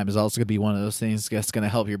bedtime is also going to be one of those things that's going to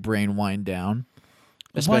help your brain wind down.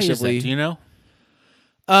 Especially, why is that? Do you know?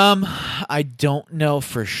 I don't know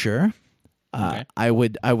for sure. Okay. I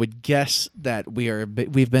would guess that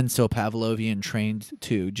we've been so Pavlovian trained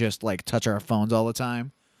to just like touch our phones all the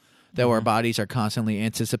time that our bodies are constantly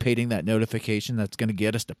anticipating that notification that's going to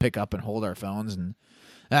get us to pick up and hold our phones. And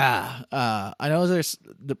I know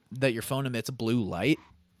that your phone emits a blue light.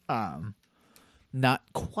 Not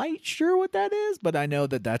quite sure what that is, but I know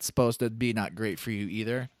that that's supposed to be not great for you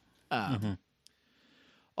either.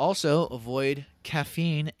 Also, avoid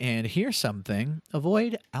caffeine, and here's something: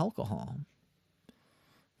 avoid alcohol.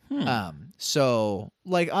 So,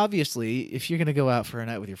 like, obviously, if you're gonna go out for a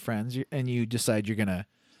night with your friends and you decide you're gonna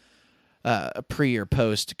pre or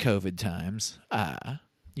post COVID times,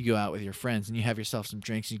 you go out with your friends and you have yourself some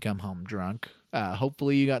drinks and you come home drunk.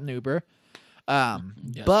 Hopefully, you got an Uber.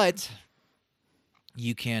 Yes. But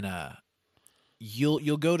you can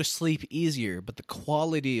you'll go to sleep easier, but the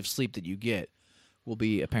quality of sleep that you get will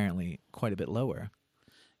be apparently quite a bit lower.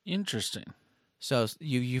 Interesting. So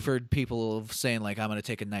you've heard people saying like, I'm going to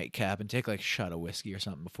take a nightcap and take like a shot of whiskey or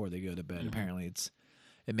something before they go to bed. Apparently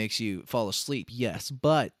it makes you fall asleep, yes,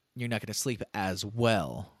 but you're not going to sleep as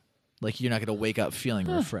well. Like you're not going to wake up feeling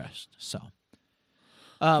refreshed. So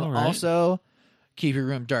also keep your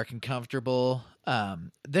room dark and comfortable.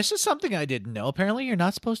 This is something I didn't know. Apparently you're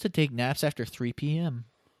not supposed to take naps after 3 p.m.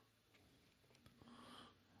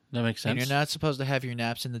 That makes sense. And you're not supposed to have your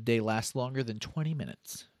naps in the day last longer than 20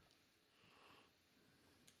 minutes.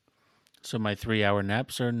 So my 3-hour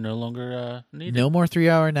naps are no longer needed? No more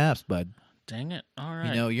 3-hour naps, bud. Dang it. All right.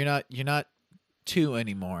 You know, you're not 2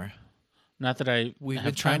 anymore. Not that we've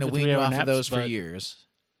been trying to wean you off of those for years.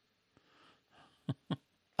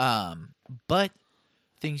 But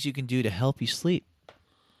things you can do to help you sleep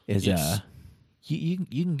is you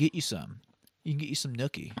can get you some. You can get you some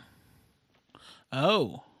Nookie.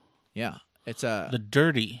 Oh. Yeah. It's the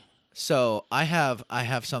dirty. So I have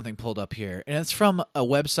something pulled up here, and it's from a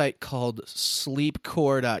website called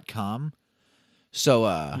sleepcore.com.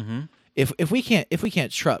 So if we can't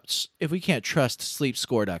trust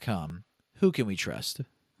sleepscore.com, who can we trust?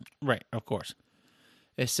 Right, of course.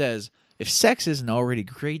 It says if sex isn't already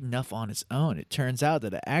great enough on its own, it turns out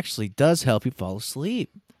that it actually does help you fall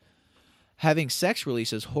asleep. Having sex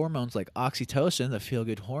releases hormones like oxytocin, the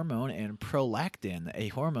feel-good hormone, and prolactin, a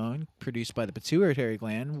hormone produced by the pituitary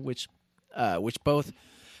gland, which both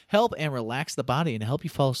help and relax the body and help you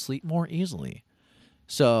fall asleep more easily.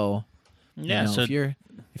 So, yeah,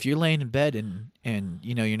 if you're laying in bed and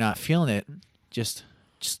you're not feeling it, just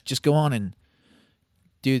go on and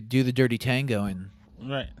do the dirty tango, and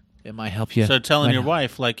right, it might help you. So telling your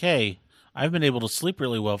wife like, hey, I've been able to sleep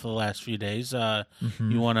really well for the last few days.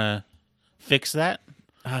 You want to fix that?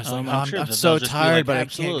 I was I'm so tired, but I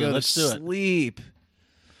can't go to sleep.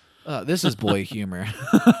 This is boy humor.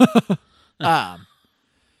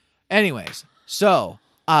 Anyways, so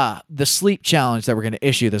the sleep challenge that we're going to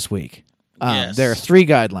issue this week. Yes. There are 3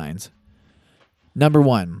 guidelines. Number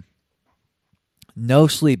 1, no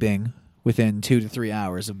sleeping within 2 to 3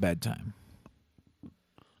 hours of bedtime.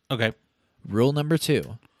 Okay. Rule number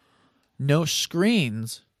 2, no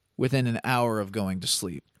screens within an hour of going to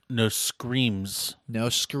sleep. No screams. No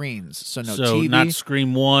screens. So no so TV. Not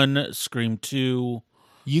Scream 1, Scream 2.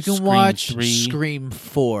 You can Scream watch 3. Scream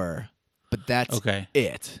 4, but that's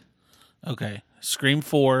it. Okay. Scream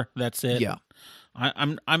 4, that's it. Yeah.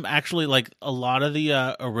 I'm actually like a lot of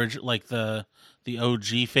the original, like the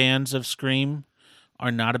OG fans of Scream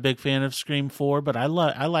are not a big fan of Scream 4, but I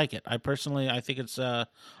like it. I think it's a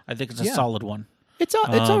solid one. It's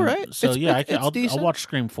all right. So I'll watch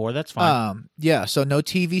Scream 4. That's fine. Yeah. So no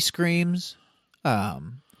TV screams.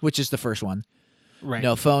 which is the first one. Right.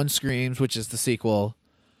 No Phone Screams, which is the sequel.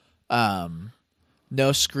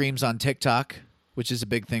 No Screams on TikTok, which is a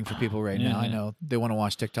big thing for people right now. I know they want to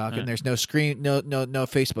watch TikTok, and there's no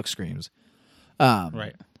Facebook Screams.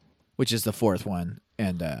 Right. Which is the fourth one.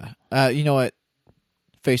 And you know what?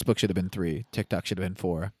 Facebook should have been 3. TikTok should have been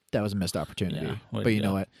 4. That was a missed opportunity. Yeah, but you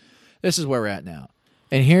know what? This is where we're at now.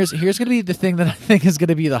 And here's going to be the thing that I think is going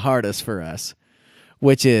to be the hardest for us,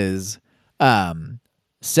 which is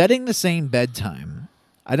setting the same bedtime.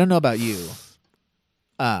 I don't know about you.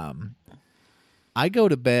 I go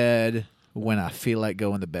to bed when I feel like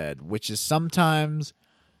going to bed, which is sometimes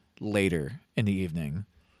later in the evening.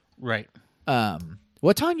 Right.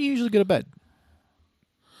 What time do you usually go to bed?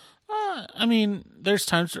 I mean, there's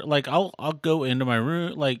times like I'll go into my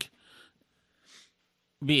room, like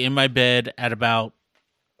be in my bed at about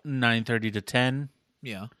 9:30 to 10.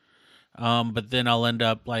 Yeah. But then I'll end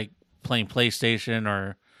up like playing PlayStation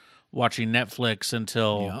or watching Netflix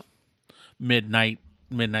until midnight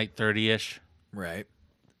 30ish. Right.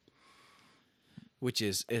 Which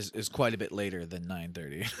is quite a bit later than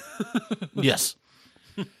 9:30. Yes.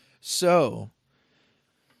 So,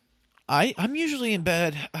 I'm usually in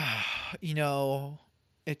bed.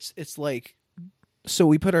 It's like, so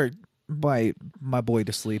we put my boy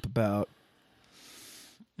to sleep about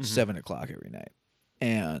 7 o'clock every night,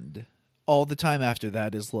 and all the time after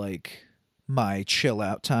that is like my chill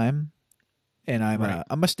out time, and I'm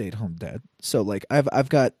a stay at home dad, so like I've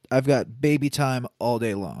got baby time all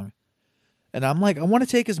day long, and I'm like I want to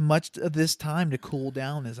take as much of this time to cool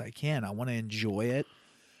down as I can. I want to enjoy it.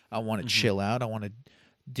 I want to chill out. I want to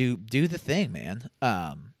do the thing, man.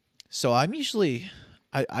 So I'm usually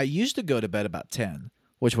I used to go to bed about 10,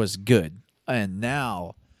 which was good, and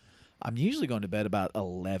now I'm usually going to bed about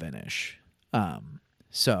 11ish.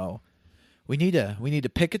 So we need to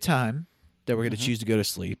pick a time that we're going to choose to go to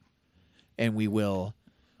sleep, and we will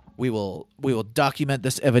document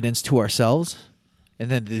this evidence to ourselves,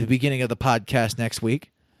 and then at the beginning of the podcast next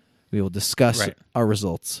week, we will discuss our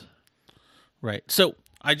results. Right. So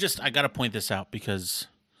I got to point this out because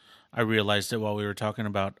I realized it while we were talking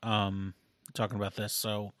about this.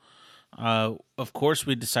 So, of course,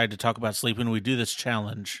 we decided to talk about sleep when we do this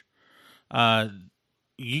challenge.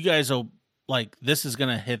 You guys will like this is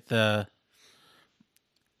gonna hit the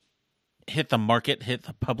market, hit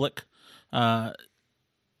the public,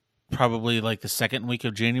 probably like the second week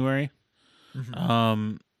of January.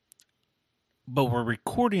 Mm-hmm. But we're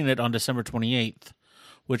recording it on December 28th,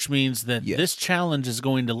 which means that this challenge is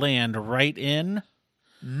going to land right in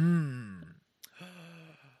New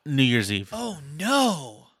Year's Eve. Oh,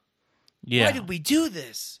 no. Yeah. Why did we do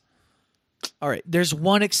this? All right. There's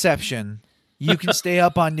one exception. You can stay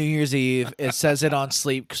up on New Year's Eve. It says it on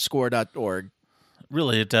sleepscore.org.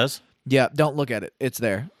 Really, it does? Yeah. Don't look at it. It's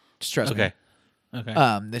there. Just trust me.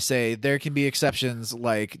 Okay. They say there can be exceptions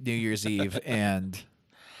like New Year's Eve, and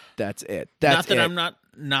that's it. Not that I'm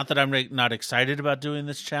not excited about doing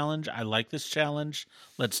this challenge. I like this challenge.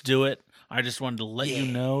 Let's do it. I just wanted to let you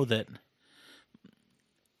know that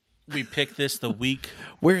we picked this the week.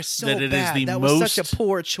 We're so that it bad. Is the that most... was such a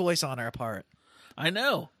poor choice on our part. I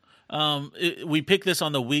know. We picked this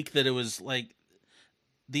on the week that it was like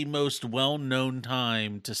the most well-known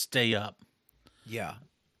time to stay up. Yeah.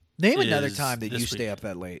 Name another time that you stay up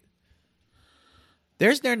that late.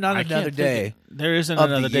 There's not another day. There isn't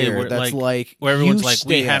another day where that's where everyone's like,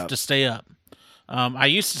 we have up. to stay up. I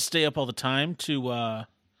used to stay up all the time to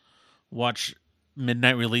watch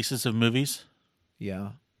midnight releases of movies. Yeah.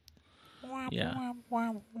 Yeah.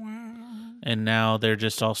 And now they're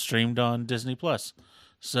just all streamed on Disney Plus.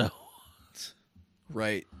 So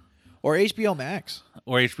right. Or HBO Max.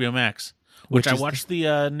 Which I watched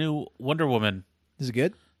the new Wonder Woman. Is it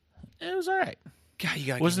good? It was all right. God, you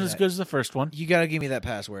gotta wasn't as good as the first one. You gotta give me that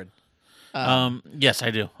password. Yes, I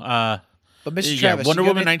do. But Mr. Travis, Wonder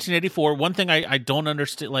Woman 1984. One thing I don't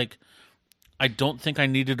understand, like, I don't think I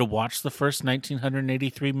needed to watch the first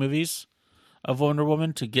 1983 movies of Wonder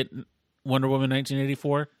Woman to get Wonder Woman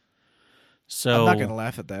 1984. So I'm not gonna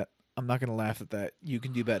laugh at that. You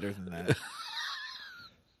can do better than that.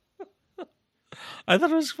 I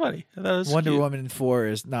thought it was funny. Wonder cute. Woman 4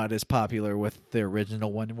 is not as popular with the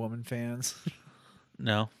original Wonder Woman fans.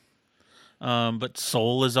 No. But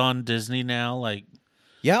Soul is on Disney now. Like,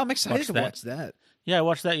 yeah, I'm excited to watch that. Yeah, I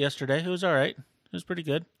watched that yesterday. It was all right. It was pretty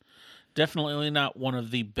good. Definitely not one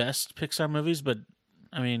of the best Pixar movies, but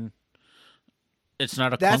I mean, it's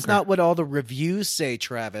not a That's clunker. not what all the reviews say,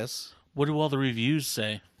 Travis. What do all the reviews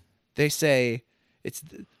say? They say it's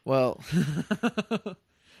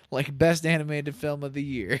like best animated film of the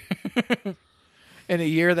year. in a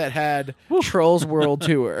year that had Trolls World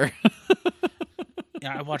Tour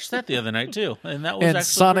Yeah, I watched that the other night too, and that was and actually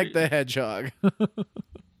Sonic pretty... the Hedgehog.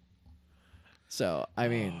 So, I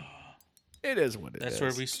mean, it is what it is. That's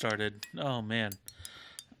where we started. Oh man.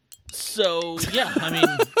 So yeah, I mean,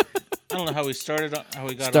 I don't know how we started. How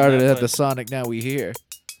we got started on that, at but the Sonic. Now we here.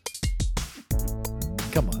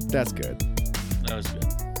 Come on, that's good. That was good.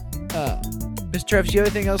 Mr. Trev, do you have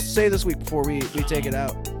anything else to say this week before we take it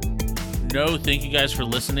out? No, thank you guys for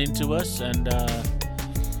listening to us, and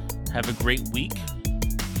have a great week.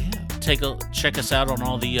 Yeah. Check us out on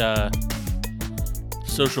all the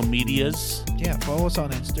social medias. Yeah, follow us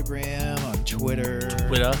on Instagram, on Twitter,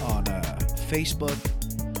 on Facebook.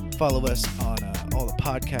 Follow us on all the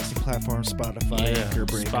podcasting platforms, Spotify, Anchor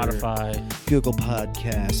Breaker, Spotify, Google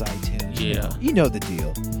Podcasts, iTunes. Yeah. You know the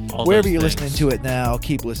deal. All Wherever those you're things. listening to it now,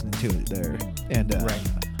 keep listening to it there. And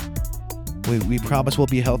Right. we promise we'll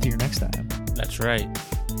be healthier next time. That's right.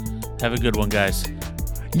 Have a good one, guys.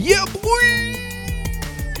 Yeah, boy!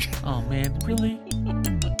 Oh man, really?